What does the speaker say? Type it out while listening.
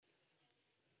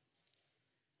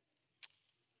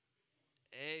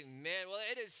Amen. Well,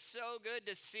 it is so good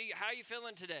to see you. How are you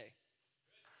feeling today?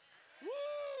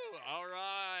 Woo! All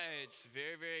right. It's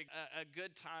very a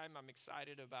good time. I'm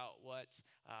excited about what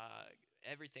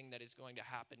everything that is going to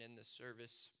happen in this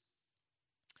service.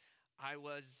 I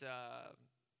was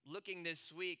looking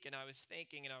this week and I was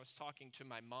thinking and I was talking to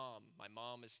my mom. My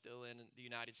mom is still in the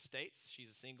United States. She's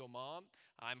a single mom.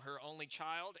 I'm her only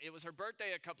child. It was her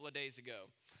birthday a couple of days ago.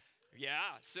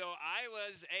 Yeah, so I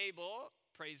was able,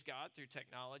 praise God, through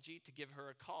technology to give her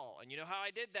a call. And you know how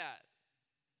I did that?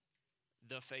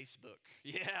 The Facebook.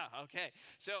 Yeah, okay.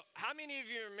 So how many of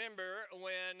you remember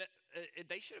when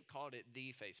they should have called it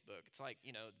the Facebook? It's like,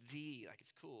 like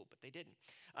it's cool, but they didn't.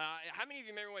 How many of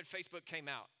you remember when Facebook came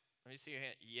out? Let me see your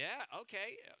hand. Yeah,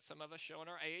 okay. Some of us showing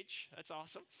our age. That's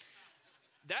awesome.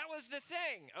 That was the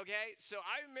thing, okay? So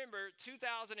I remember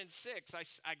 2006,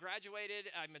 I graduated,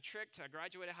 I matriculed, I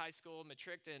graduated high school,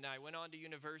 matriculed, and I went on to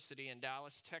university in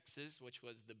Dallas, Texas, which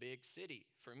was the big city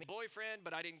for me. Boyfriend,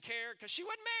 but I didn't care because she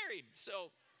wasn't married.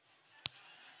 So,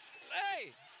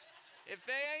 hey, if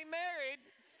they ain't married,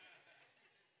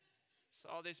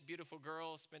 saw this beautiful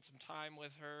girl, spent some time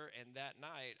with her, and that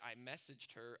night I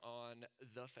messaged her on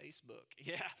the Facebook.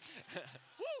 Yeah.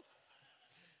 Woo!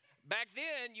 Back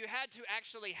then, you had to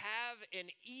actually have an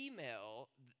email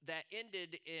that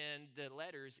ended in the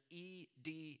letters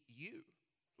EDU,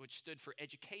 which stood for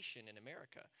education in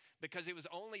America, because it was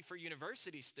only for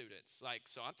university students.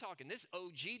 So I'm talking this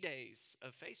OG days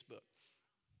of Facebook.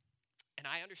 And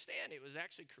I understand it was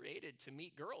actually created to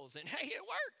meet girls, and hey, it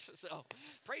worked. So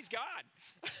praise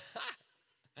God.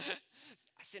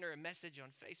 I sent her a message on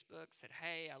Facebook, said,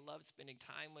 hey, I loved spending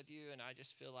time with you, and I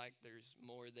just feel like there's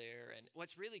more there. And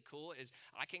what's really cool is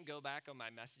I can go back on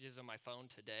my messages on my phone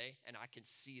today, and I can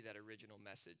see that original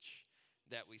message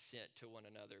that we sent to one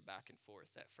another back and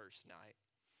forth that first night.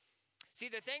 See,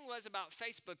 the thing was about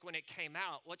Facebook when it came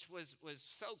out, which was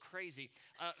so crazy.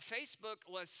 Facebook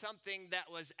was something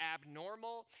that was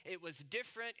abnormal. It was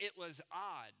different. It was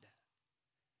odd.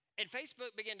 And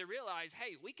Facebook began to realize,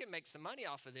 hey, we can make some money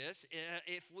off of this.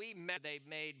 They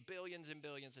made billions and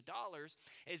billions of dollars,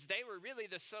 is they were really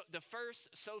the first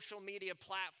social media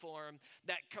platform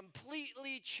that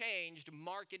completely changed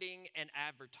marketing and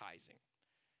advertising.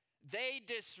 They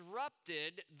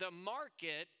disrupted the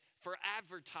market for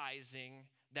advertising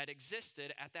that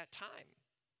existed at that time.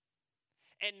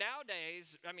 And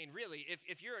nowadays, really,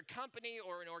 if you're a company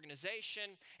or an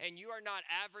organization and you are not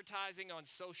advertising on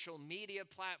social media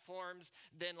platforms,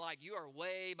 then you are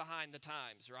way behind the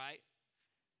times, right?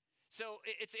 So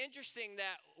it's interesting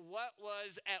that what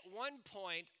was at one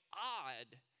point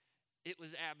odd, it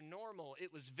was abnormal,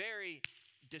 it was very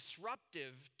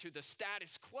disruptive to the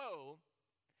status quo.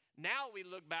 Now we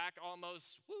look back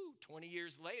almost 20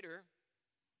 years later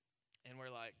and we're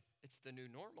like, it's the new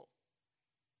normal.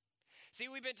 See,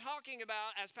 we've been talking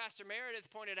about, as Pastor Meredith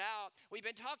pointed out, we've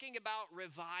been talking about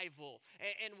revival.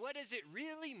 And what does it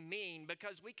really mean?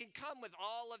 Because we can come with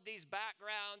all of these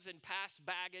backgrounds and past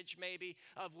baggage maybe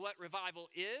of what revival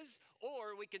is,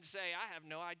 or we can say, I have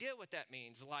no idea what that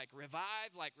means. Like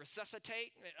revive, like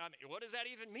resuscitate. What does that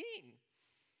even mean?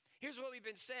 Here's what we've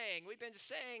been saying. We've been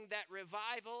saying that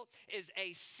revival is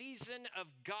a season of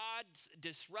God's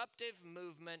disruptive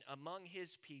movement among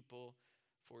his people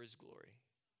for his glory.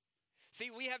 See,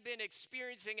 we have been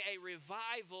experiencing a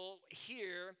revival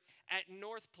here at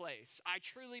North Place. I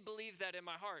truly believe that in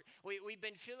my heart. We've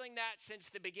been feeling that since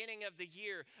the beginning of the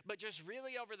year, but just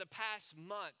really over the past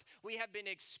month, we have been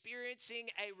experiencing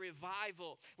a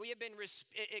revival. We have been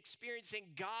experiencing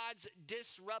God's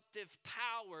disruptive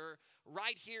power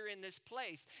right here in this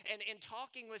place. And in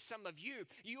talking with some of you,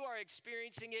 you are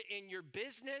experiencing it in your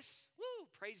business. Woo,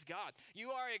 praise God.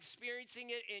 You are experiencing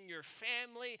it in your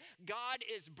family. God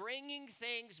is bringing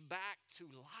things back to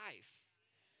life.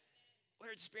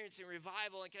 We're experiencing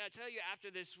revival, and can I tell you, after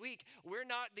this week, we're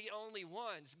not the only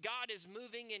ones. God is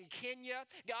moving in Kenya.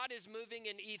 God is moving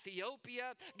in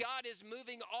Ethiopia. God is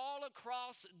moving all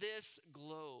across this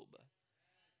globe.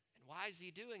 And why is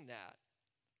he doing that?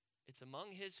 It's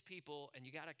among his people, and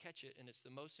you got to catch it, and it's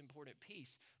the most important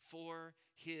piece, for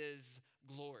his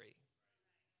glory.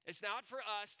 It's not for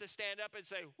us to stand up and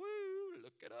say, woo,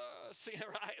 look at us,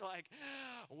 right? Like,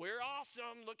 we're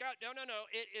awesome, look out. No.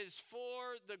 It is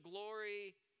for the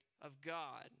glory of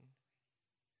God.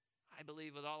 I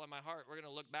believe with all of my heart, we're going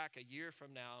to look back a year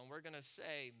from now and we're going to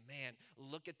say, man,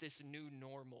 look at this new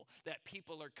normal, that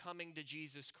people are coming to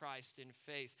Jesus Christ in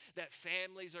faith, that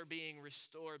families are being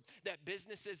restored, that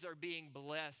businesses are being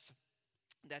blessed,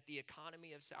 that the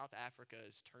economy of South Africa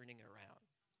is turning around.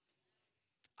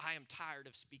 I am tired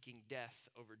of speaking death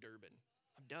over Durban.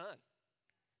 I'm done.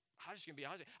 I'm just going to be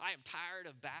honest. I am tired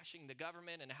of bashing the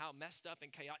government and how messed up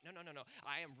and chaotic. No.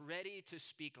 I am ready to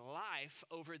speak life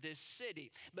over this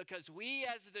city because we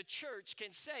as the church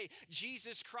can say,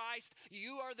 Jesus Christ,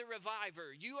 you are the reviver.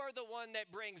 You are the one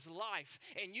that brings life,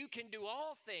 and you can do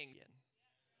all things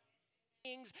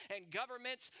and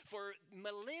governments for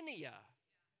millennia,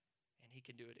 and he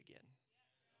can do it again.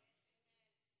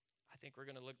 I think we're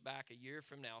going to look back a year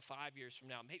from now, 5 years from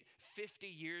now, maybe 50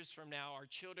 years from now, our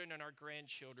children and our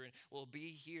grandchildren will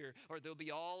be here, or they'll be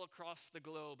all across the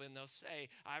globe, and they'll say,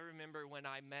 I remember when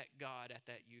I met God at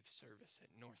that youth service at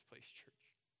North Place Church.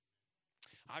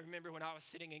 I remember when I was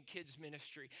sitting in kids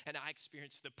ministry and I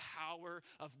experienced the power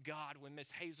of God when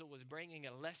Miss Hazel was bringing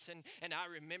a lesson, and I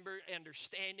remember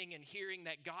understanding and hearing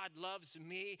that God loves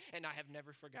me, and I have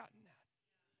never forgotten that.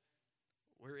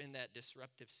 We're in that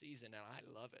disruptive season, and I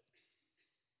love it.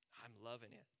 I'm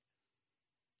loving it.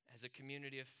 As a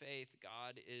community of faith,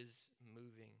 God is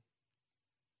moving.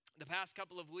 The past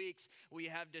couple of weeks, we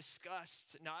have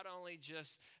discussed not only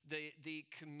just the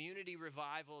community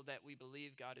revival that we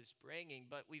believe God is bringing,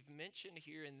 but we've mentioned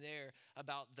here and there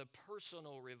about the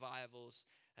personal revivals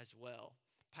as well.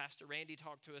 Pastor Randy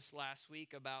talked to us last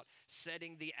week about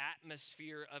setting the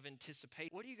atmosphere of anticipation.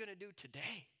 What are you going to do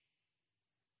today?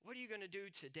 What are you going to do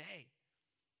today?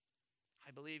 I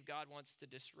believe God wants to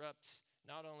disrupt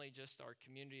not only just our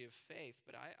community of faith,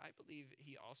 but I believe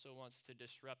he also wants to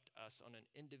disrupt us on an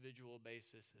individual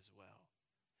basis as well.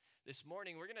 This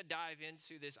morning, we're going to dive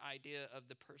into this idea of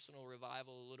the personal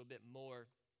revival a little bit more.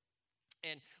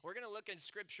 And we're going to look in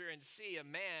Scripture and see a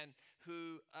man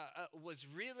who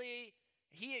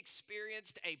he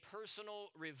experienced a personal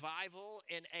revival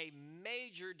and a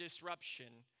major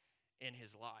disruption in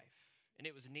his life, and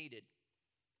it was needed.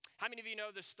 How many of you know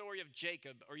the story of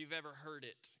Jacob, or you've ever heard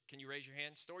it? Can you raise your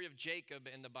hand? Story of Jacob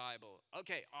in the Bible.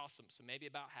 Okay, awesome. So maybe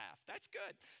about half. That's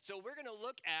good. So we're going to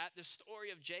look at the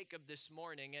story of Jacob this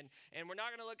morning, and we're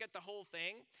not going to look at the whole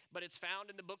thing, but it's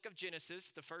found in the book of Genesis,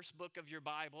 the first book of your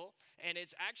Bible, and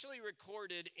it's actually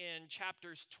recorded in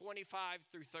chapters 25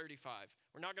 through 35.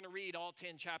 We're not going to read all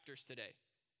 10 chapters today.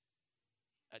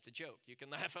 That's a joke. You can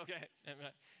laugh, okay.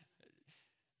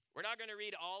 We're not going to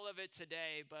read all of it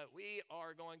today, but we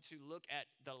are going to look at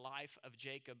the life of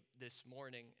Jacob this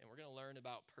morning, and we're going to learn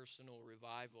about personal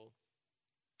revival.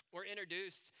 We're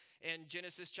introduced in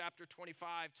Genesis chapter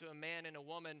 25 to a man and a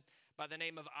woman by the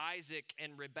name of Isaac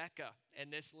and Rebekah.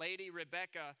 And this lady,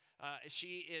 Rebekah,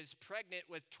 she is pregnant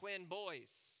with twin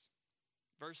boys.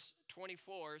 Verse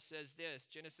 24 says this,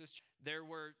 there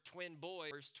were twin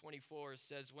boys. Verse 24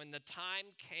 says, when the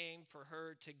time came for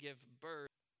her to give birth,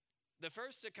 the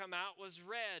first to come out was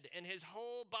red, and his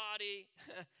whole body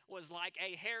was like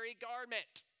a hairy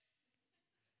garment.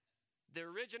 The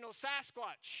original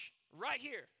Sasquatch, right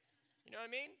here. You know what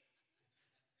I mean?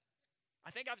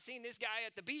 I think I've seen this guy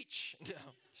at the beach. No,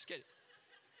 just kidding.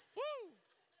 Woo!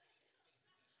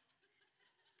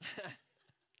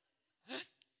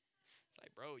 It's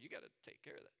like, bro, you got to take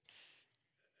care of that.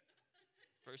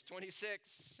 Verse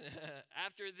 26,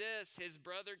 after this, his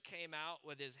brother came out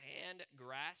with his hand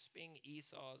grasping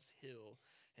Esau's heel,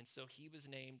 and so he was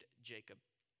named Jacob.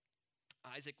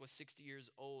 Isaac was 60 years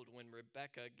old when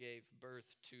Rebekah gave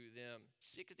birth to them.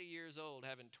 60 years old,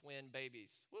 having twin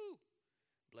babies. Woo!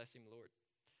 Bless him, Lord.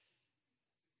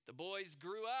 The boys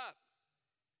grew up.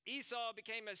 Esau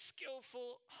became a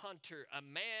skillful hunter, a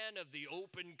man of the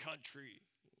open country,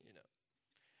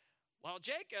 while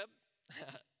Jacob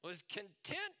was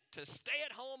content to stay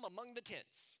at home among the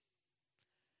tents.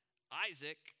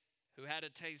 Isaac, who had a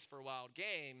taste for wild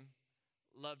game,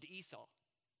 loved Esau.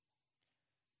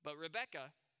 But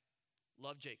Rebekah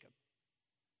loved Jacob.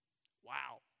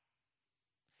 Wow.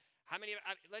 How many,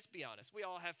 let's be honest, we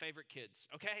all have favorite kids,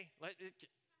 okay?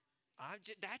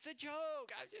 That's a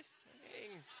joke. I'm just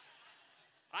kidding.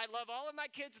 I love all of my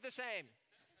kids the same.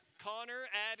 Connor,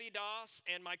 Abby, Doss,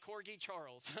 and my corgi,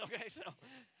 Charles. Okay, so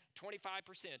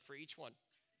 25% for each one.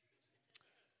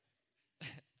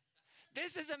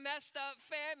 This is a messed up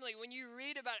family when you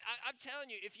read about it. I'm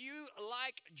telling you, if you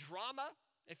like drama,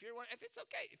 if it's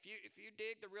okay, if you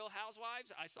dig the Real Housewives,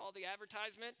 I saw the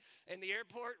advertisement in the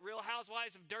airport, Real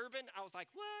Housewives of Durban. I was like,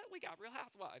 what? We got Real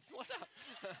Housewives. What's up?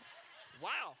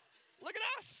 Wow, look at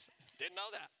us. Didn't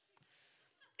know that.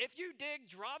 If you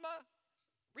dig drama,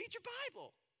 read your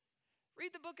Bible.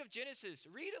 Read the book of Genesis.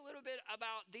 Read a little bit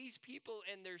about these people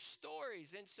and their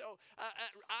stories. And so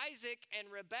Isaac and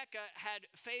Rebekah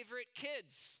had favorite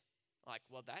kids. Like,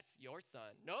 well, that's your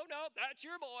son. No, that's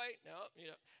your boy. No,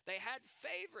 they had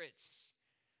favorites.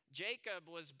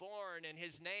 Jacob was born, and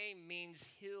his name means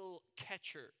hill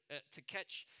catcher, to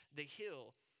catch the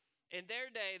hill. In their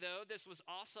day, though, this was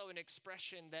also an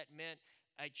expression that meant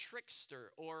a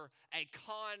trickster or a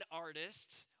con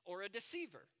artist or a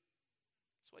deceiver.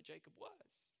 That's what Jacob was.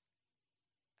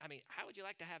 I mean, how would you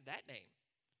like to have that name?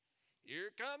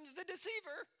 Here comes the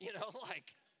deceiver,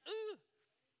 like, ooh.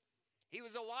 He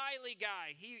was a wily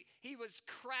guy. He was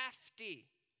crafty.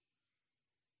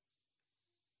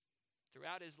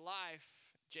 Throughout his life,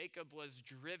 Jacob was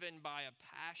driven by a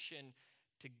passion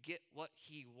to get what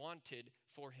he wanted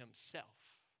for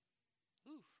himself.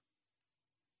 Ooh.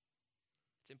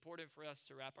 It's important for us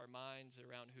to wrap our minds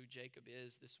around who Jacob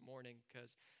is this morning,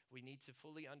 because we need to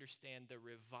fully understand the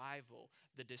revival,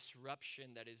 the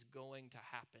disruption that is going to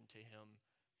happen to him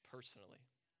personally.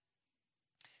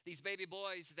 These baby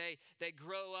boys, they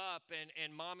grow up,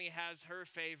 and mommy has her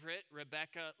favorite.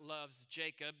 Rebecca loves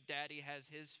Jacob. Daddy has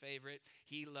his favorite.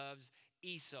 He loves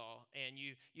Esau. And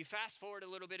you fast forward a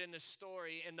little bit in the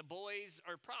story, and the boys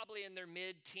are probably in their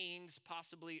mid-teens,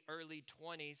 possibly early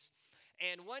 20s.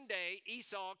 And one day,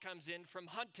 Esau comes in from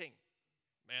hunting.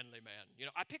 Manly man.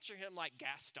 I picture him like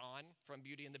Gaston from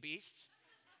Beauty and the Beast.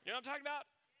 You know what I'm talking about?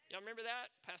 Y'all remember that?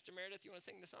 Pastor Meredith, you want to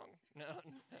sing the song? No.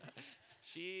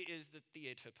 She is the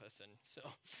theater person. So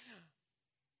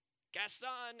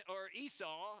Gaston, or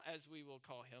Esau, as we will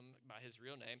call him by his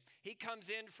real name, he comes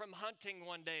in from hunting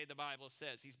one day, the Bible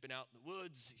says. He's been out in the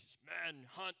woods, he's man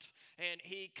hunt, and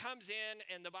he comes in,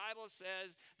 and the Bible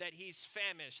says that he's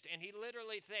famished, and he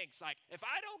literally thinks, like, if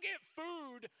I don't get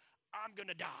food, I'm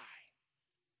going to die.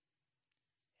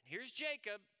 And here's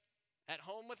Jacob at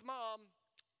home with mom,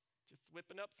 just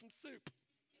whipping up some soup.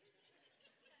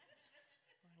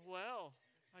 Well,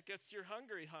 I guess you're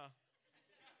hungry, huh?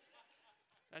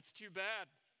 That's too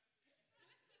bad.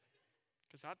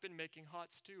 Because I've been making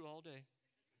hot stew all day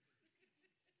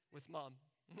with mom.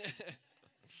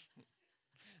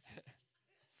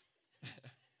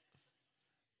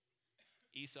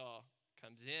 Esau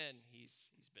comes in.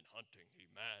 He's been hunting.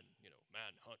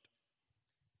 Man hunt.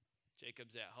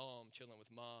 Jacob's at home chilling with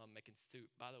mom, making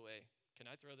soup. By the way, can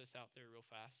I throw this out there real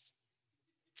fast?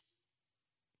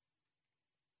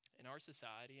 In our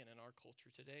society and in our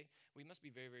culture today, we must be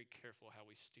very, very careful how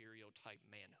we stereotype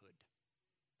manhood.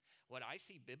 What I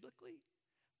see biblically,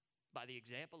 by the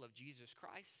example of Jesus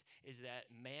Christ, is that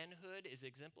manhood is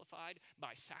exemplified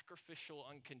by sacrificial,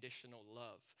 unconditional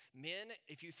love. Men,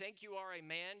 if you think you are a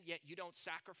man, yet you don't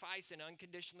sacrifice and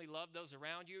unconditionally love those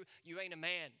around you, you ain't a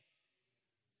man.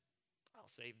 I'll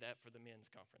save that for the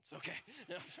men's conference. Okay.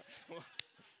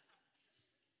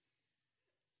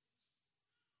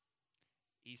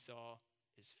 Esau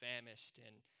is famished,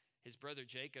 and his brother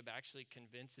Jacob actually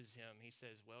convinces him. He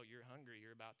says, well, you're hungry.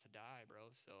 You're about to die, bro.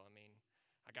 So,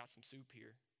 I got some soup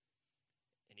here.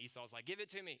 And Esau's like, give it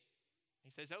to me.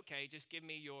 He says, okay, just give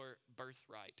me your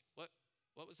birthright. What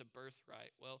was a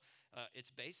birthright? Well, it's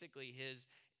basically his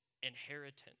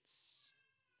inheritance.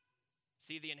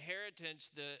 See, the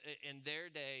inheritance, in their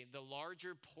day, the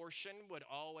larger portion would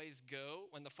always go,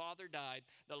 when the father died,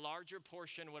 the larger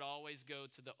portion would always go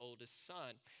to the oldest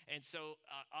son. And so,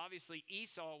 obviously,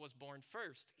 Esau was born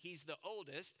first. He's the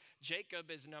oldest. Jacob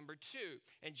is number 2.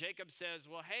 And Jacob says,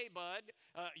 well, hey, bud,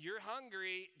 you're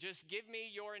hungry. Just give me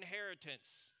your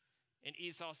inheritance. And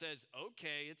Esau says,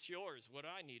 okay, it's yours. What do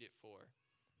I need it for?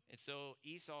 And so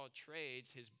Esau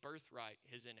trades his birthright,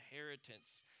 his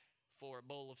inheritance, for a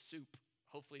bowl of soup.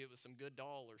 Hopefully it was some good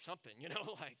dal or something,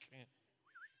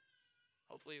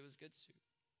 hopefully it was good soup.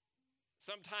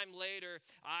 Sometime later,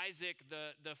 Isaac,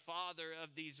 the father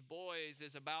of these boys,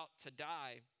 is about to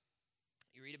die.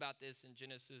 You read about this in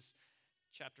Genesis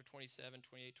chapter 27,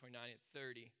 28, 29, and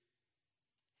 30.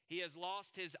 He has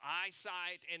lost his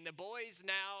eyesight, and the boys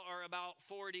now are about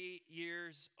 40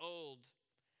 years old.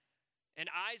 And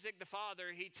Isaac, the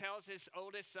father, he tells his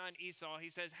oldest son, Esau, he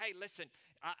says, hey, listen,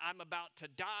 I'm about to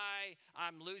die.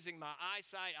 I'm losing my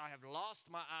eyesight. I have lost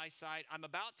my eyesight. I'm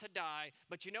about to die.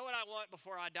 But you know what I want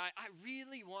before I die? I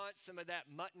really want some of that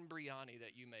mutton biryani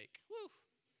that you make. Woo.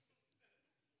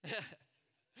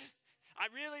 I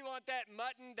really want that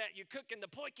mutton that you cook in the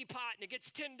poiky pot and it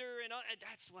gets tender. And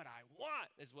that's what I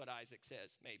want, is what Isaac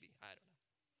says. Maybe. I don't know.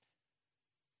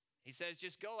 He says,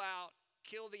 just go out,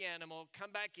 kill the animal,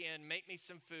 come back in, make me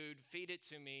some food, feed it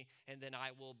to me, and then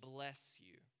I will bless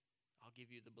you. I'll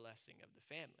give you the blessing of the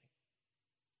family.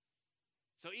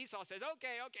 So Esau says,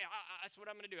 okay, that's what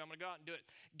I'm going to do. I'm going to go out and do it.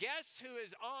 Guess who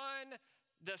is on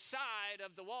the side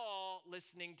of the wall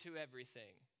listening to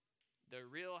everything? The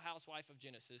real housewife of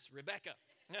Genesis, Rebecca.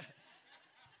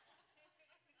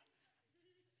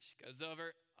 She goes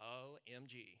over,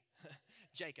 OMG.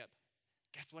 Jacob,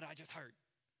 guess what I just heard?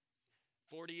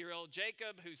 40-year-old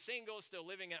Jacob, who's single, still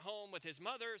living at home with his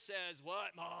mother, says,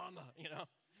 "What, Mom?"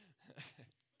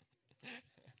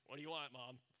 What do you want,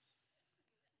 Mom?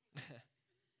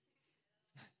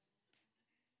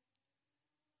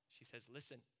 She says,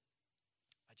 "Listen,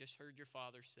 I just heard your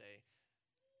father say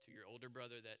to your older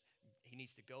brother that he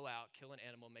needs to go out, kill an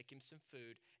animal, make him some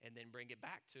food, and then bring it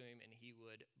back to him, and he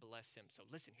would bless him. So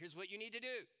listen, here's what you need to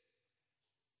do."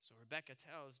 So Rebekah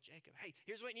tells Jacob, "Hey,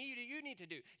 here's what you need to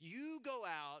do. You go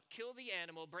out, kill the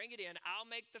animal, bring it in, I'll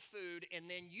make the food, and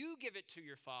then you give it to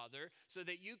your father so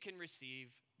that you can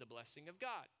receive the blessing of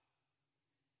God."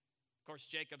 Of course,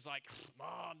 Jacob's like,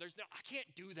 "Mom, I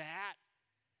can't do that.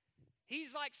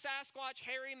 He's like Sasquatch,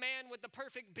 hairy man with the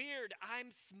perfect beard.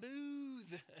 I'm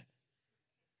smooth."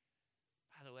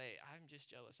 By the way, I'm just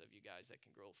jealous of you guys that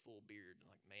can grow a full beard,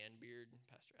 like man beard.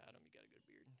 Pastor Adam, you got a good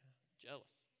beard.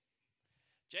 Jealous.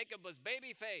 Jacob was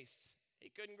baby-faced. He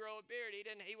couldn't grow a beard.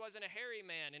 He wasn't a hairy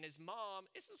man. And his mom,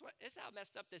 this is how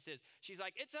messed up this is. She's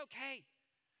like, "It's okay.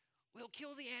 We'll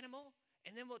kill the animal,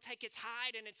 and then we'll take its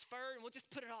hide and its fur, and we'll just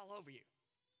put it all over you."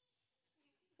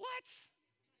 What?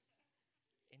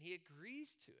 And he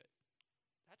agrees to it.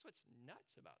 That's what's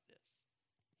nuts about this.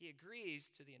 He agrees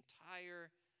to the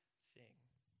entire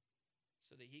thing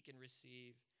so that he can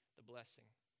receive the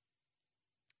blessing.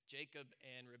 Jacob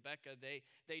and Rebekah,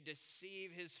 they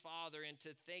deceive his father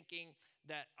into thinking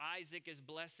that Isaac is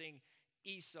blessing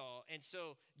Esau. And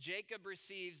so Jacob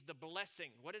receives the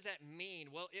blessing. What does that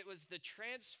mean? Well, it was the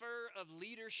transfer of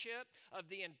leadership of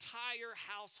the entire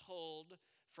household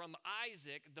from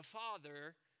Isaac, the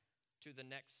father, to the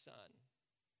next son.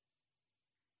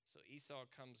 So Esau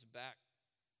comes back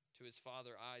to his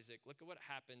father Isaac. Look at what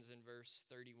happens in verse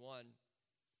 31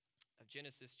 of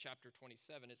Genesis chapter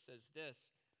 27. It says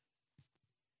this.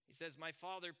 He says, "My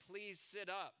father, please sit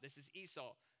up." This is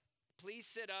Esau. "Please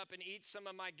sit up and eat some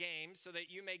of my game so that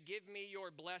you may give me your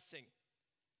blessing."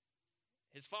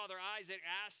 His father Isaac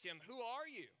asked him, "Who are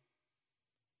you?"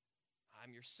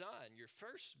 "I'm your son, your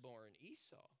firstborn,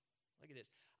 Esau." Look at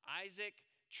this. Isaac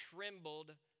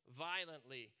trembled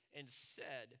violently and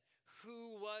said,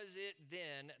 "Who was it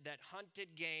then that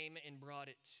hunted game and brought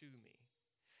it to me?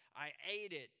 I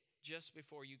ate it just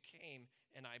before you came,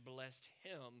 and I blessed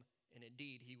him, and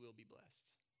indeed he will be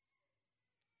blessed."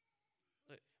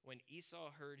 Look, when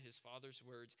Esau heard his father's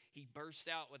words, he burst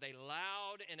out with a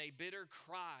loud and a bitter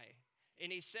cry.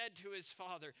 And he said to his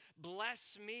father,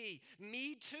 "Bless me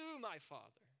too, my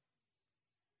father."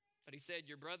 But he said,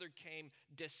 "Your brother came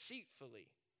deceitfully,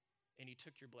 and he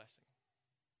took your blessing."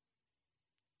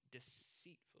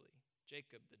 Deceitfully.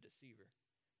 Jacob the deceiver.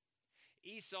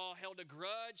 Esau held a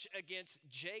grudge against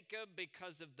Jacob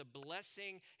because of the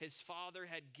blessing his father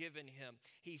had given him.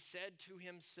 He said to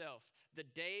himself, "The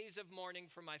days of mourning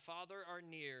for my father are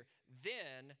near.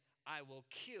 Then I will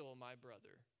kill my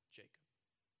brother Jacob."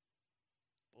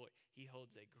 Boy, he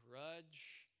holds a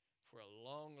grudge for a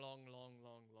long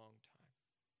time.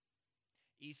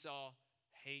 Esau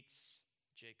hates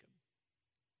Jacob.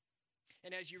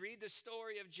 And as you read the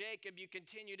story of Jacob, you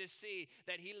continue to see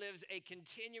that he lives a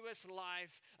continuous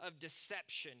life of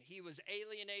deception. He was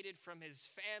alienated from his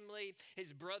family.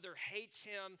 His brother hates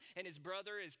him, and his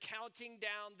brother is counting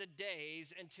down the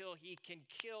days until he can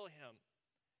kill him.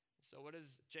 So what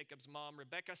does Jacob's mom,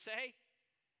 Rebekah, say?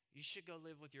 "You should go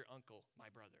live with your uncle, my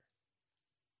brother."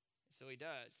 So he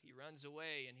does. He runs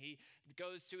away and he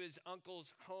goes to his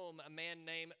uncle's home, a man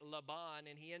named Laban,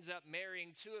 and he ends up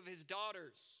marrying two of his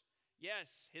daughters.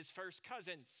 Yes, his first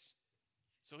cousins.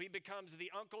 So he becomes the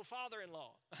uncle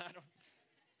father-in-law.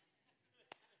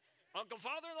 Uncle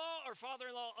father-in-law or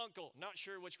father-in-law uncle? Not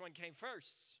sure which one came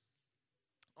first.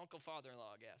 Uncle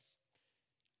father-in-law, I guess.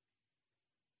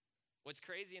 What's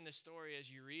crazy in the story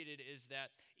as you read it is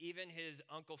that even his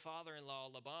uncle father-in-law,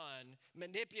 Laban,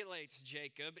 manipulates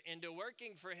Jacob into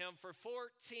working for him for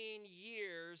 14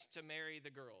 years to marry the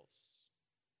girls.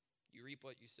 You reap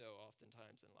what you sow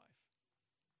oftentimes in life.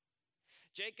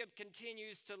 Jacob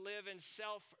continues to live in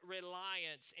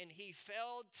self-reliance, and he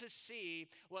failed to see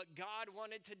what God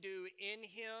wanted to do in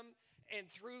him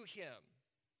and through him.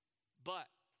 But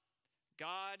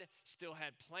God still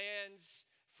had plans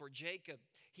for Jacob.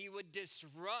 He would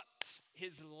disrupt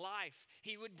his life.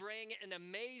 He would bring an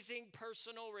amazing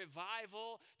personal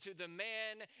revival to the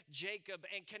man Jacob.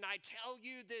 And can I tell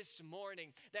you this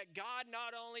morning that God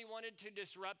not only wanted to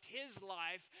disrupt his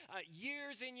life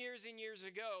years and years and years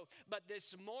ago, but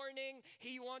this morning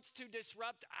he wants to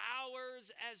disrupt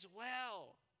ours as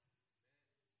well.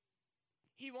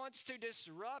 He wants to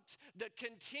disrupt the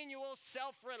continual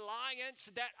self-reliance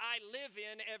that I live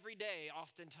in every day,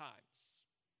 oftentimes.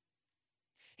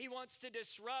 He wants to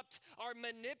disrupt our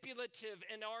manipulative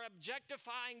and our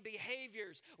objectifying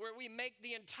behaviors where we make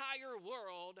the entire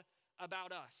world about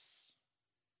us.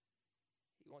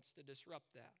 He wants to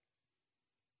disrupt that.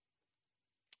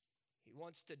 He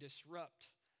wants to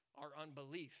disrupt our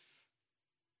unbelief.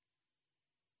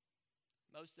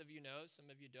 Most of you know, some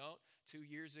of you don't. 2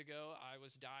 years ago, I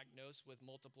was diagnosed with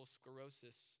multiple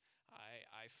sclerosis.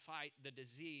 I fight the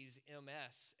disease,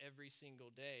 MS, every single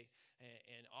day.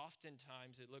 And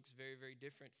oftentimes it looks very, very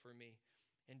different for me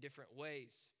in different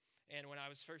ways. And when I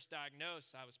was first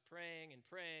diagnosed, I was praying and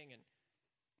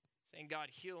saying, God,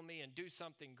 heal me and do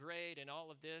something great and all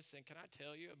of this. And can I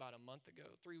tell you, about a month ago,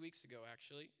 3 weeks ago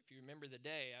actually, if you remember the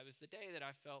day, it was the day that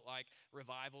I felt like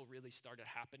revival really started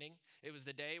happening. It was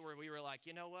the day where we were like,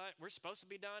 you know what? We're supposed to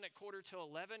be done at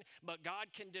 10:45, but God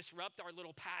can disrupt our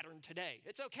little pattern today.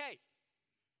 It's okay.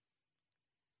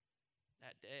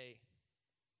 That day,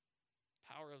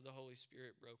 power of the Holy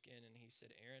Spirit broke in and he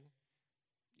said, Aaron,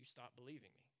 you stopped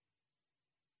believing me.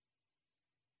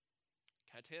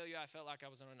 Can I tell you, I felt like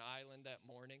I was on an island that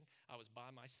morning. I was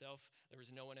by myself. There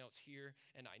was no one else here.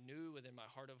 And I knew within my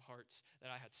heart of hearts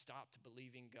that I had stopped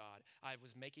believing God. I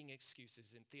was making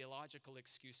excuses and theological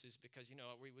excuses because,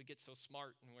 we get so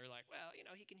smart and we're like, well,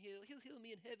 he'll heal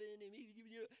me in heaven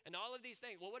and all of these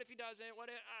things. Well, what if he doesn't?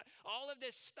 All of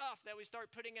this stuff that we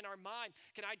start putting in our mind.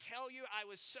 Can I tell you, I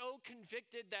was so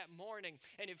convicted that morning.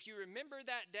 And if you remember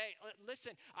that day,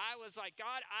 listen, I was like,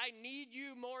 God, I need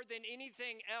you more than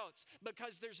anything else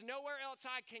because there's nowhere else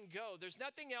I can go. There's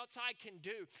nothing else I can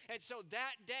do. And so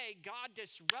that day, God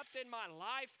disrupted my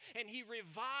life and he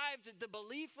revived the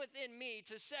belief within me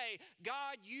to say,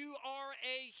 God, you are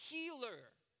a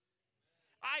healer.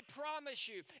 I promise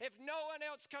you, if no one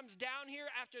else comes down here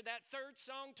after that third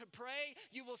song to pray,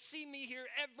 you will see me here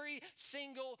every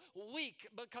single week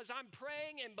because I'm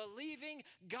praying and believing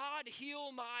God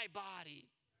heal my body.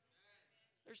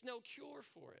 There's no cure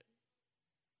for it.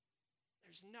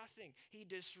 There's nothing. He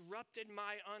disrupted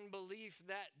my unbelief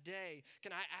that day.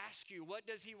 Can I ask you, what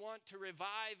does he want to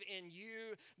revive in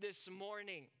you this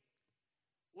morning?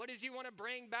 What does he want to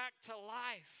bring back to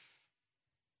life?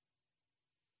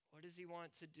 What does he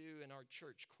want to do in our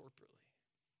church corporately?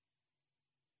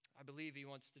 I believe he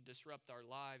wants to disrupt our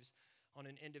lives on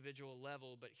an individual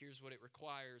level, but here's what it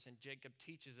requires, and Jacob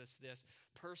teaches us this.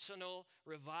 Personal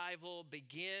revival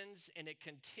begins and it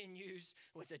continues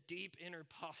with a deep inner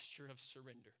posture of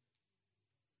surrender.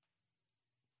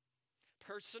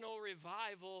 Personal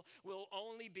revival will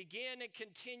only begin and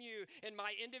continue in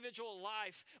my individual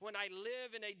life when I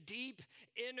live in a deep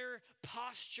inner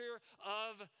posture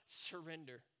of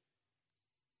surrender.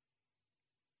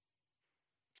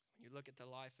 When you look at the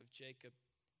life of Jacob,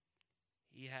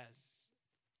 he has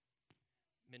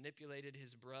manipulated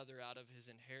his brother out of his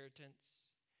inheritance.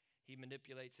 He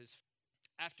manipulates his.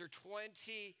 After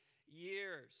 20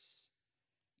 years,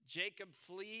 Jacob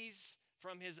flees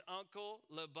from his uncle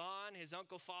Laban, his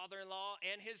uncle father-in-law,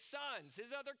 and his sons,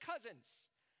 his other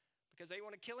cousins, because they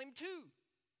want to kill him too.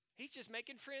 He's just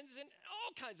making friends in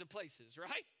all kinds of places,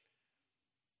 right?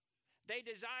 They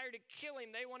desire to kill him.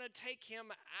 They want to take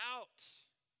him out.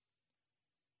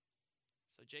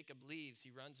 So Jacob leaves, he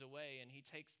runs away, and he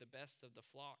takes the best of the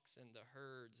flocks and the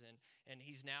herds, and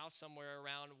he's now somewhere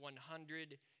around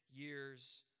 100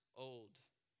 years old,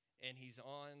 and he's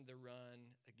on the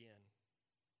run again.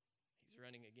 He's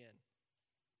running again.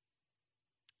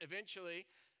 Eventually,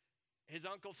 his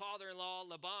uncle father-in-law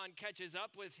Laban catches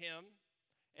up with him,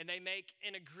 and they make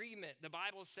an agreement. The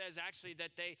Bible says actually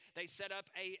that they set up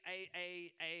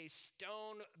a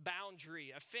stone boundary,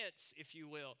 a fence, if you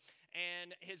will.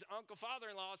 And his uncle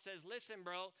father-in-law says, listen,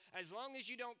 bro, as long as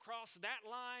you don't cross that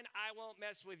line, I won't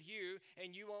mess with you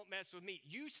and you won't mess with me.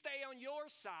 You stay on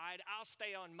your side, I'll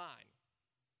stay on mine.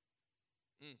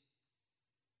 There's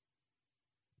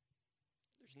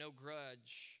no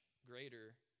grudge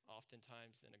greater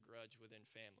oftentimes than a grudge within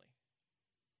family.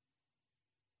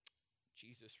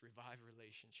 Jesus, revive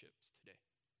relationships today.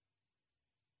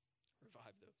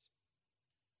 Revive those.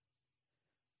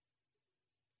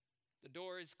 The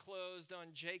door is closed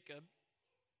on Jacob.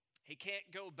 He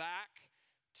can't go back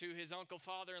to his uncle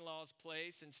father-in-law's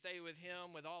place and stay with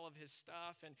him with all of his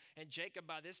stuff. And Jacob,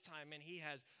 by this time, and he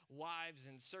has wives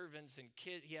and servants and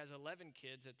kids. He has 11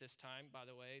 kids at this time, by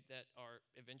the way, that are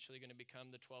eventually going to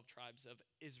become the 12 tribes of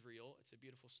Israel. It's a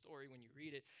beautiful story when you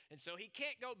read it. And so he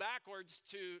can't go backwards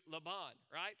to Laban,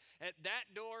 right?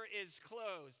 That door is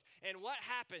closed. And what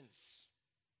happens?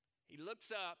 He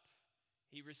looks up.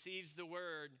 He receives the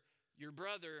word, your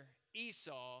brother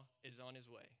Esau is on his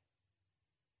way.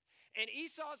 And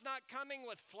Esau's not coming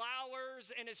with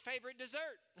flowers and his favorite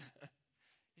dessert.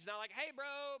 He's not like, hey,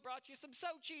 bro, brought you some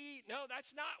Sochi. No,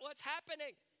 that's not what's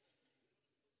happening.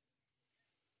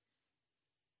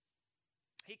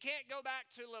 He can't go back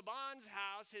to Laban's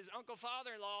house, his uncle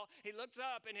father-in-law. He looks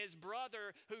up and his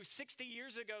brother, who 60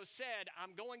 years ago said,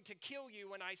 I'm going to kill you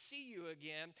when I see you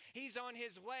again. He's on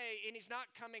his way and he's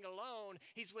not coming alone.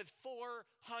 He's with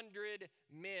 400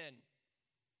 men.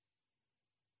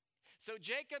 So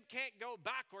Jacob can't go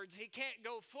backwards. He can't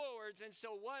go forwards. And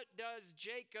so what does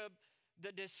Jacob, the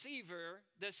deceiver,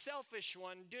 the selfish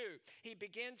one, do? He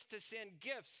begins to send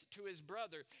gifts to his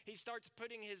brother. He starts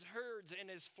putting his herds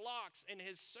and his flocks and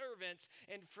his servants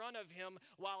in front of him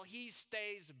while he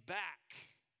stays back.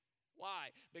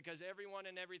 Why? Because everyone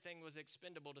and everything was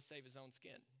expendable to save his own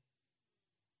skin.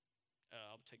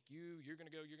 I'll take you. You're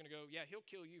going to go. You're going to go. Yeah, he'll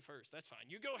kill you first. That's fine.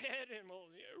 You go ahead and we'll,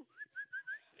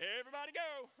 everybody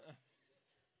go.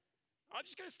 I'm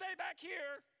just going to stay back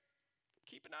here.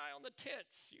 Keep an eye on the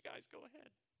tents. You guys go ahead.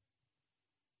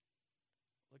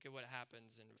 Look at what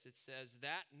happens. And it says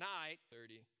that night,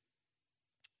 30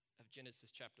 of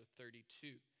Genesis chapter 32.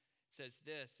 It says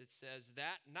this. It says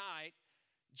that night,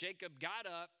 Jacob got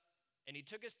up and he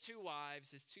took his 2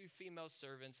 wives, his 2 female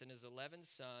servants, and his 11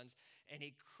 sons, and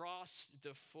he crossed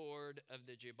the ford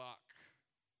of the Jabbok.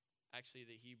 Actually,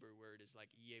 the Hebrew word is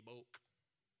like Yebok.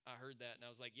 I heard that and I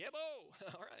was like, Yebo.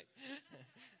 All right.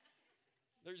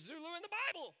 There's Zulu in the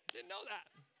Bible. Didn't know that.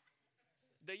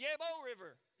 The Yebo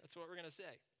River. That's what we're going to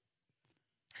say.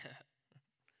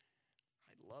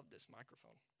 I love this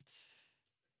microphone.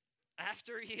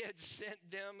 After he had sent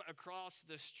them across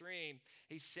the stream,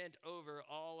 he sent over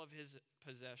all of his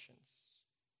possessions.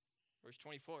 Verse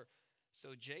 24. So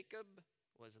Jacob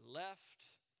was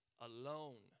left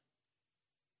alone,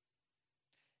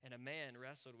 and a man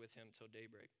wrestled with him till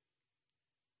daybreak.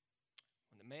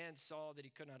 When the man saw that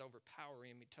he could not overpower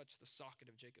him, he touched the socket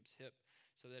of Jacob's hip,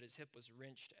 so that his hip was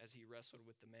wrenched as he wrestled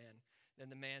with the man.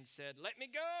 Then the man said, let me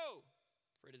go,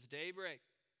 for it is daybreak.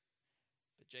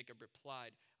 But Jacob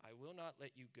replied, I will not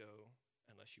let you go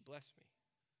unless you bless me.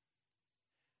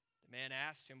 The man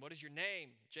asked him, what is your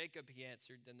name? Jacob, he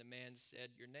answered. Then the man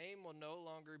said, your name will no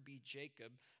longer be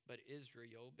Jacob, but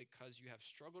Israel, because you have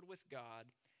struggled with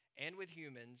God and with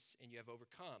humans, and you have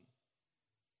overcome.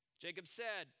 Jacob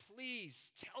said,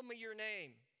 please tell me your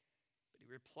name. But he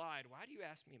replied, why do you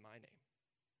ask me my name?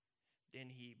 Then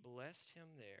he blessed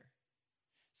him there.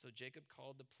 So Jacob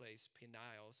called the place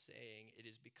Peniel, saying, it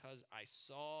is because I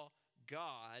saw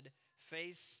God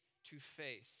face to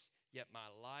face, yet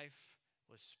my life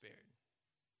was spared.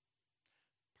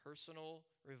 Personal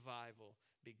revival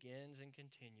begins and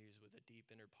continues with a deep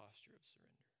inner posture of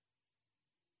surrender.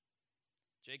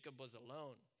 Jacob was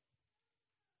alone.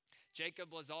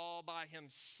 Jacob was all by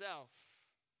himself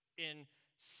in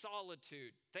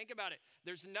solitude. Think about it.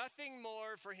 There's nothing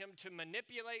more for him to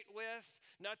manipulate with,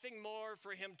 nothing more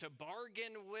for him to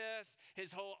bargain with.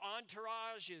 His whole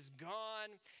entourage is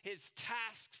gone. His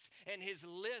tasks and his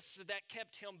lists that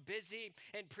kept him busy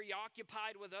and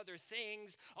preoccupied with other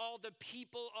things, all the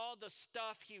people, all the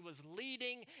stuff he was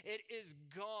leading, it is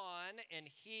gone, and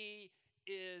he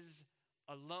is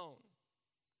alone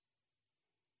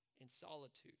in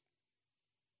solitude.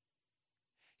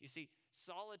 You see,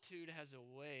 solitude has a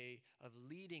way of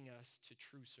leading us to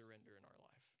true surrender in our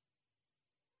life.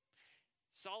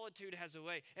 Solitude has a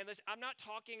way. And listen, I'm not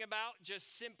talking about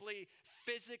just simply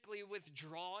physically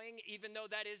withdrawing, even though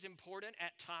that is important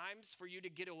at times for you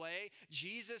to get away.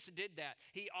 Jesus did that.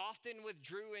 He often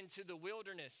withdrew into the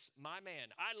wilderness. My man,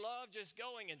 I love just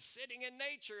going and sitting in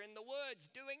nature in the woods,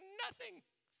 doing nothing.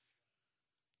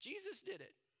 Jesus did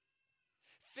it.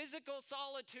 Physical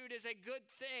solitude is a good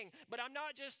thing, but I'm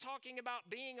not just talking about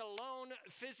being alone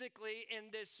physically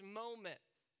in this moment,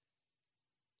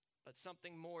 but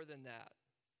something more than that.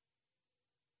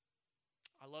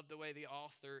 I love the way the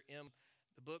author in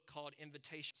the book called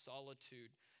Invitation to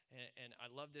Solitude, and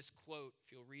I love this quote, if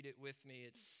you'll read it with me.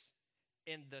 It's,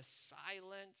 in the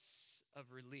silence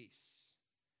of release,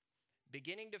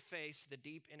 beginning to face the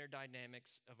deep inner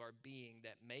dynamics of our being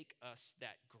that make us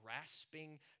that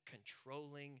grasping,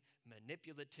 controlling,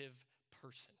 manipulative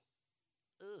person.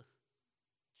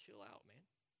 Chill out, man.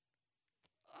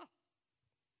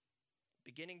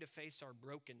 Beginning to face our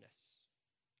brokenness,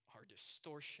 our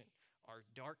distortion, our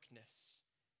darkness,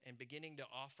 and beginning to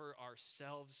offer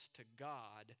ourselves to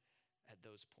God at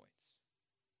those points.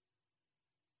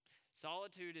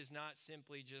 Solitude is not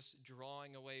simply just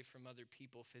drawing away from other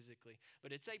people physically,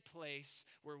 but it's a place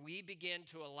where we begin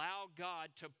to allow God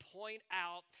to point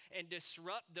out and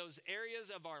disrupt those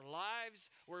areas of our lives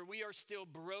where we are still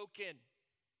broken.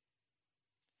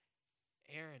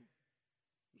 Aaron,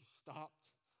 you stopped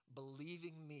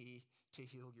believing me to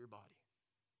heal your body.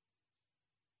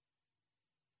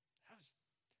 That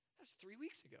was 3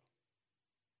 weeks ago.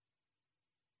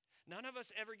 None of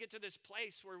us ever get to this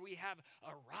place where we have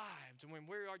arrived and when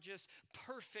we are just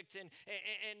perfect and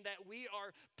that we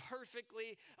are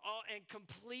perfectly and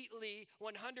completely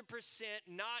 100%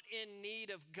 not in need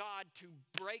of God to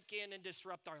break in and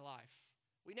disrupt our life.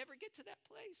 We never get to that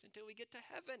place until we get to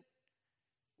heaven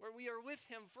where we are with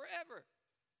him forever.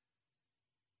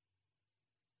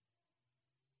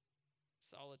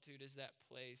 Solitude is that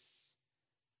place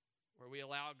where we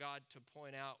allow God to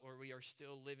point out where we are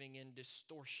still living in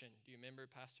distortion. Do you remember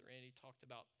Pastor Randy talked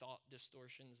about thought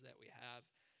distortions that we have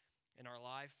in our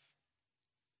life?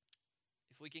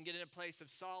 If we can get in a place of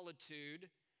solitude,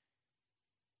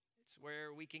 it's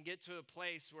where we can get to a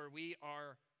place where we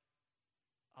are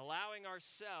allowing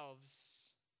ourselves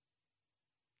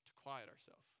to quiet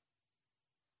ourselves,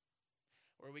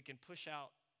 where we can push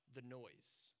out the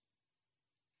noise.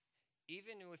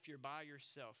 Even if you're by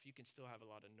yourself, you can still have a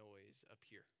lot of noise up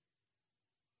here.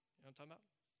 You know what I'm talking about?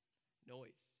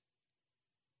 Noise.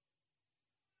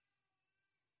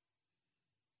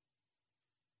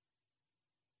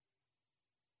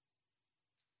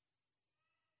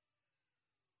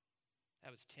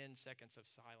 That was 10 seconds of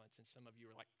silence, and some of you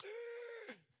were like,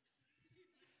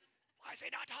 why is he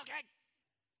not talking?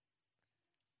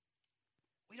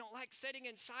 We don't like sitting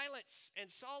in silence and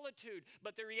solitude,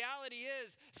 but the reality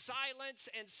is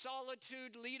silence and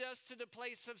solitude lead us to the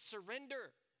place of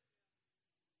surrender.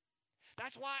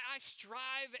 That's why I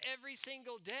strive every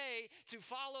single day to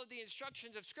follow the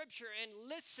instructions of Scripture and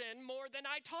listen more than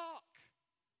I talk.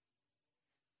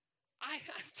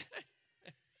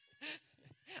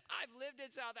 I've lived in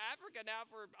South Africa now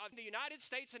for the United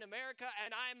States and America,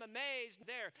 and I am amazed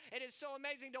there. It is so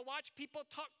amazing to watch people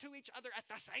talk to each other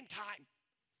at the same time.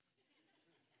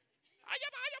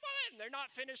 And they're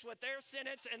not finished with their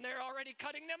sentence and they're already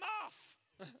cutting them off.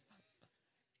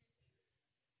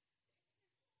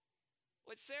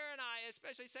 With Sarah and I,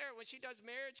 especially Sarah, when she does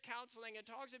marriage counseling and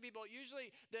talks to people,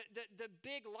 usually the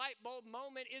big light bulb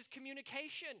moment is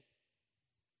communication.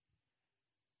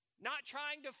 Not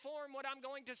trying to form what I'm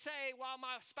going to say while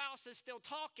my spouse is still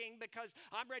talking because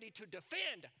I'm ready to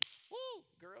defend. Woo,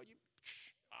 girl,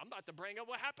 I'm about to bring up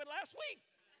what happened last week,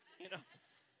 you know.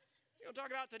 You don't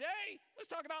talk about today. Let's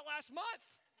talk about last month.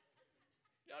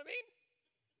 You know what I mean?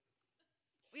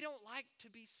 We don't like to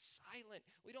be silent.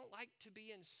 We don't like to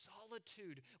be in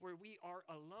solitude where we are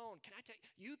alone. Can I tell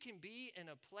you, you can be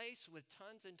in a place with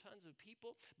tons and tons of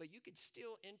people, but you can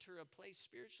still enter a place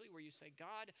spiritually where you say,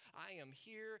 God, I am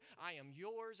here. I am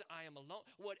yours. I am alone.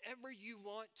 Whatever you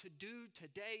want to do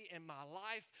today in my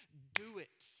life, do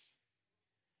it.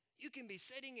 You can be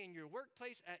sitting in your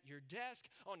workplace at your desk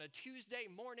on a Tuesday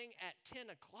morning at 10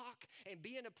 o'clock and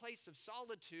be in a place of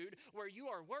solitude where you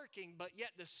are working, but yet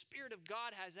the Spirit of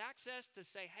God has access to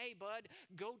say, hey, bud,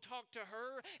 go talk to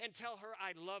her and tell her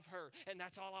I love her, and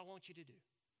that's all I want you to do.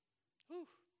 Whew.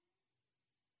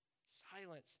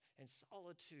 Silence and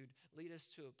solitude lead us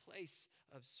to a place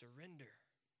of surrender.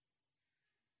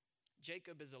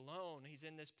 Jacob is alone. He's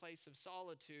in this place of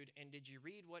solitude. And did you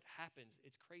read what happens?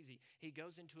 It's crazy. He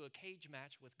goes into a cage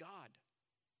match with God.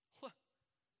 I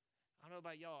don't know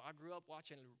about y'all. I grew up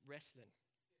watching wrestling.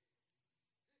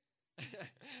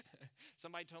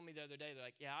 Somebody told me the other day, they're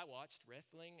like, yeah, I watched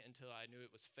wrestling until I knew it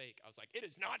was fake. I was like, it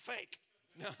is not fake.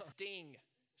 No. Sting.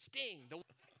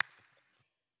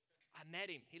 I met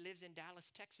him. He lives in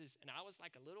Dallas, Texas. And I was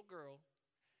like a little girl,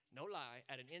 no lie,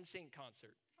 at an NSYNC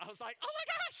concert. I was like, oh my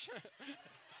gosh,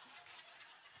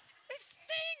 it's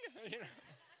Sting. You know?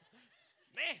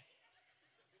 Man,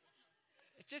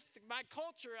 it's just my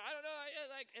culture. I don't know,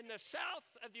 like in the South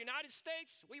of the United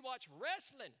States, we watch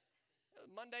wrestling.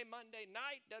 Monday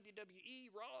night, WWE,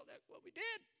 Raw, that's what we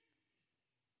did.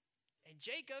 And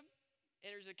Jacob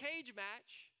enters a cage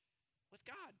match with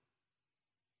God.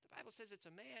 The Bible says it's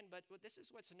a man, but this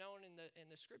is what's known in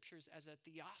the Scriptures as a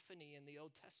theophany in the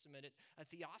Old Testament. A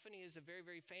theophany is a very,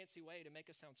 very fancy way to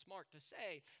make us sound smart, to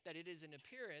say that it is an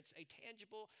appearance, a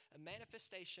tangible a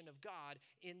manifestation of God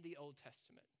in the Old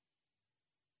Testament.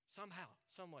 Somehow,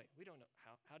 some way. We don't know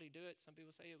how did he do it. Some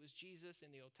people say it was Jesus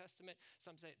in the Old Testament.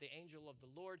 Some say the angel of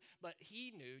the Lord. But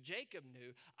he knew, Jacob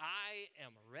knew, I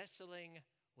am wrestling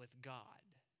with God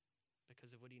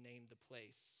because of what he named the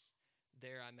place.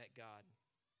 There I met God.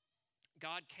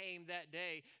 God came that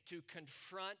day to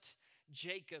confront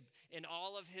Jacob in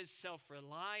all of his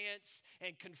self-reliance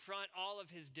and confront all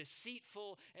of his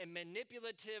deceitful and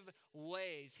manipulative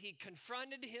ways. He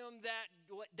confronted him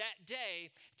that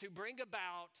day to bring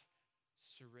about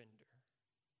surrender.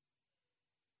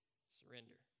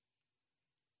 Surrender.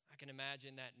 I can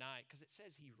imagine that night, because it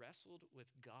says he wrestled with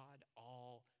God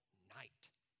all night.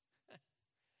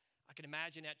 I can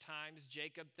imagine at times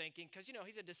Jacob thinking, because,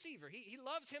 he's a deceiver. He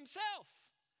loves himself.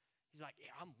 He's like,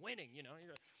 yeah, I'm winning, He's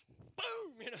like,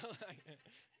 boom,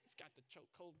 he's got the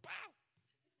chokehold, bow.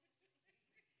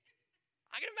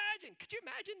 I can imagine. Could you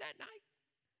imagine that night?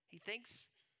 He thinks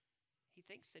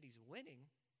that he's winning,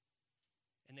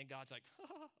 and then God's like,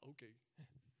 okay.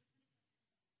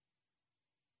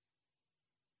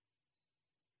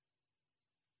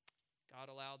 God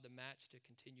allowed the match to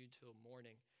continue till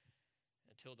morning,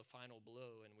 until the final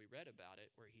blow, and we read about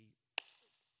it where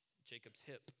Jacob's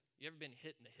hip. You ever been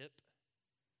hit in the hip?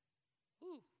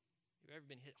 Whew. You ever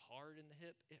been hit hard in the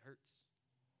hip? It hurts.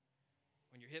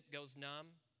 When your hip goes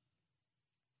numb.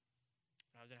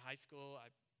 When I was in high school, I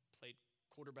played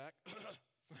quarterback.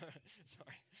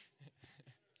 Sorry.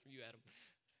 It's for you, Adam.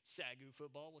 SAGU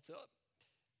football, what's up?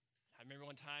 I remember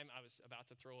one time I was about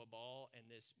to throw a ball, and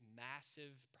this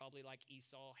massive, probably like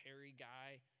Esau, hairy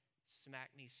guy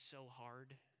smacked me so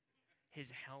hard, his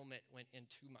helmet went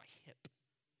into my hip.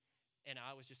 And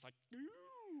I was just like,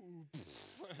 ooh.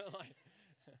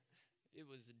 It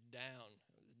was down.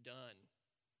 It was done.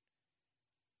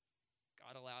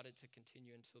 God allowed it to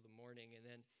continue until the morning, and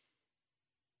then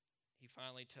he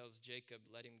finally tells Jacob,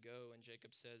 let him go, and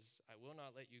Jacob says, I will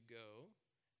not let you go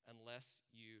unless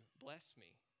you bless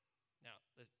me. Now,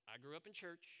 I grew up in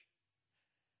church.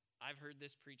 I've heard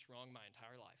this preached wrong my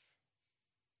entire life.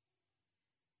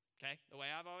 Okay? The way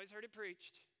I've always heard it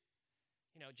preached.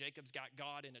 Jacob's got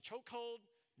God in a chokehold,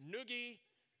 noogie,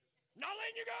 not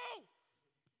letting you go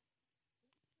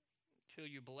till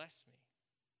you bless me.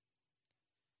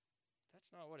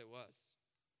 That's not what it was.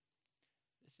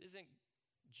 This isn't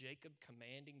Jacob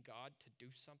commanding God to do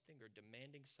something or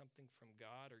demanding something from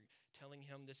God or telling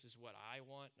him this is what I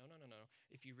want. No.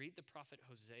 If you read the prophet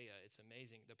Hosea, it's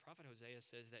amazing. The prophet Hosea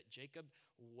says that Jacob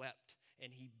wept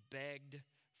and he begged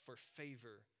for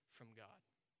favor from God.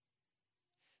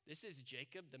 This is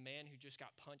Jacob, the man who just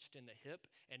got punched in the hip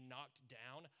and knocked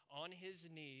down on his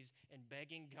knees and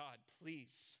begging God,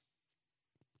 please,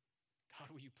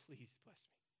 God, will you please bless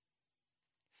me?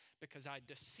 Because I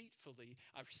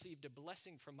received a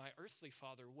blessing from my earthly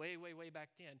father way back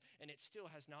then, and it still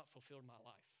has not fulfilled my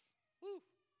life. Woo.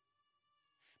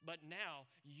 But now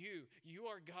you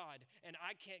are God, and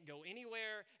I can't go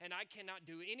anywhere, and I cannot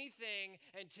do anything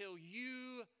until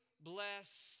you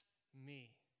bless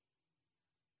me.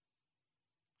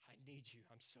 I need you.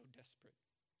 I'm so desperate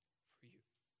for you.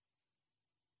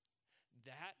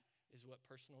 That is what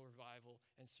personal revival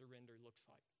and surrender looks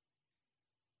like.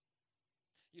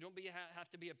 You don't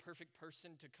have to be a perfect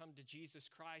person to come to Jesus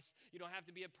Christ. You don't have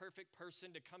to be a perfect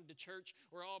person to come to church.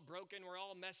 We're all broken. We're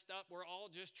all messed up. We're all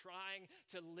just trying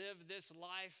to live this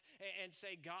life and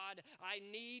say, God, I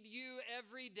need you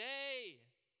every day.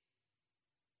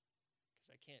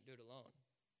 Because I can't do it alone.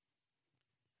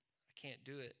 I can't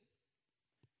do it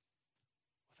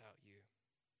without you.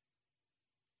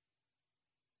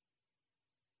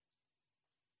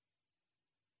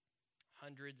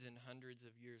 Hundreds and hundreds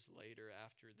of years later,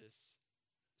 after this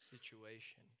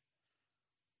situation,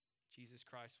 Jesus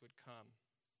Christ would come.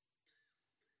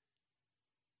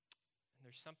 And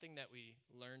there's something that we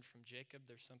learned from Jacob,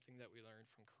 there's something that we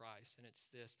learned from Christ, and it's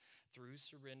this: through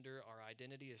surrender, our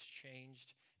identity is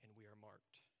changed and we are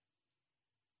marked.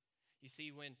 You see,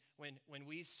 when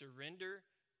we surrender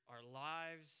our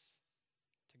lives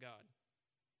to God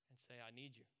and say, I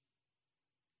need you.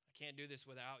 I can't do this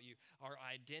without you. Our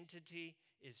identity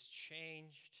is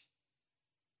changed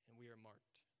and we are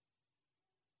marked.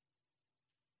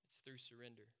 It's through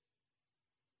surrender.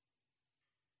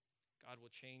 God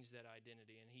will change that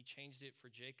identity, and he changed it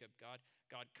for Jacob. God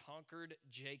conquered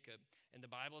Jacob, and the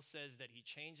Bible says that he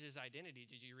changed his identity.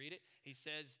 Did you read it? He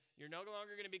says, you're no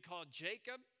longer going to be called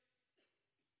Jacob.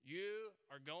 You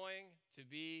are going to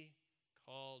be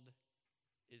called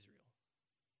Israel.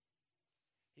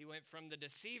 He went from the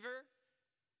deceiver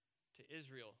to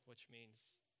Israel, which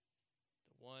means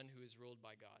the one who is ruled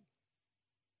by God.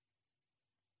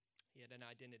 He had an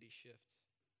identity shift.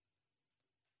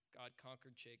 God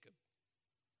conquered Jacob.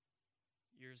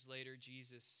 Years later,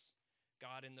 Jesus,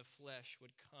 God in the flesh,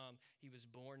 would come. He was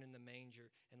born in the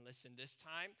manger. And listen, this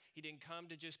time, he didn't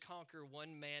come to just conquer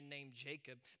one man named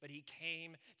Jacob, but he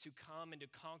came to come and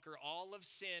to conquer all of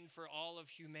sin for all of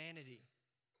humanity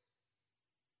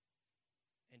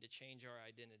and to change our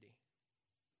identity.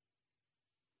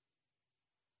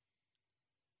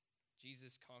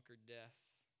 Jesus conquered death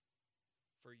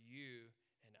for you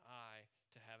and I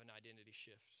to have an identity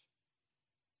shift.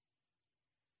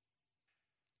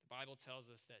 The Bible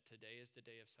tells us that today is the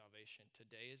day of salvation.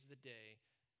 Today is the day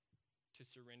to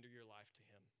surrender your life to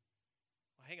him.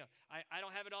 Well, hang on. I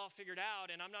don't have it all figured out,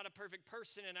 and I'm not a perfect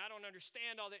person, and I don't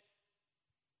understand all that.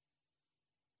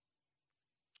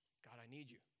 God, I need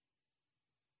you.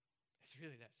 It's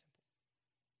really that simple.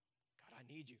 God, I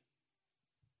need you.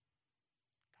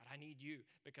 God, I need you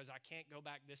because I can't go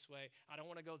back this way. I don't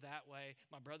want to go that way.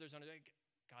 My brother's on it.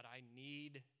 God, I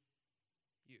need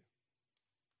you.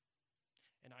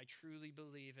 And I truly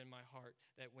believe in my heart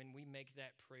that when we make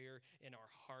that prayer in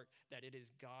our heart, that it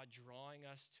is God drawing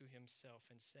us to himself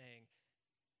and saying,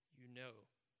 you know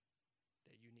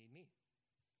that you need me.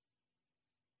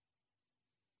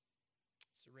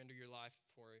 Surrender your life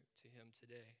to him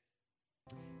today.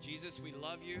 Jesus, we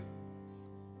love you.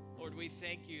 Lord, we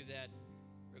thank you that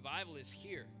revival is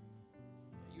here.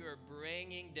 That you are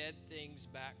bringing dead things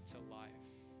back to life.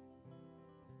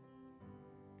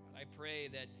 God, I pray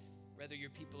that whether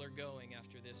your people are going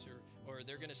after this or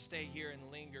they're going to stay here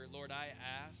and linger, Lord, I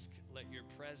ask, let your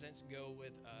presence go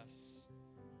with us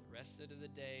the rest of the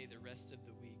day, the rest of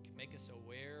the week. Make us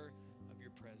aware of your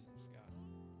presence, God.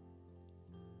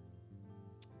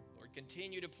 Lord,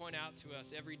 continue to point out to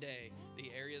us every day the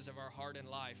areas of our heart and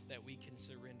life that we can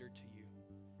surrender to you.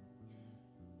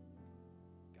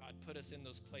 God, put us in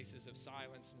those places of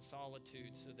silence and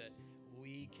solitude so that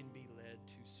we can be led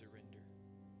to surrender.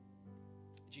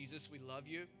 Jesus, we love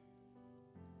you.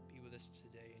 Be with us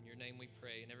today. In your name we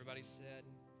pray. And everybody said,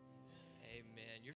 amen.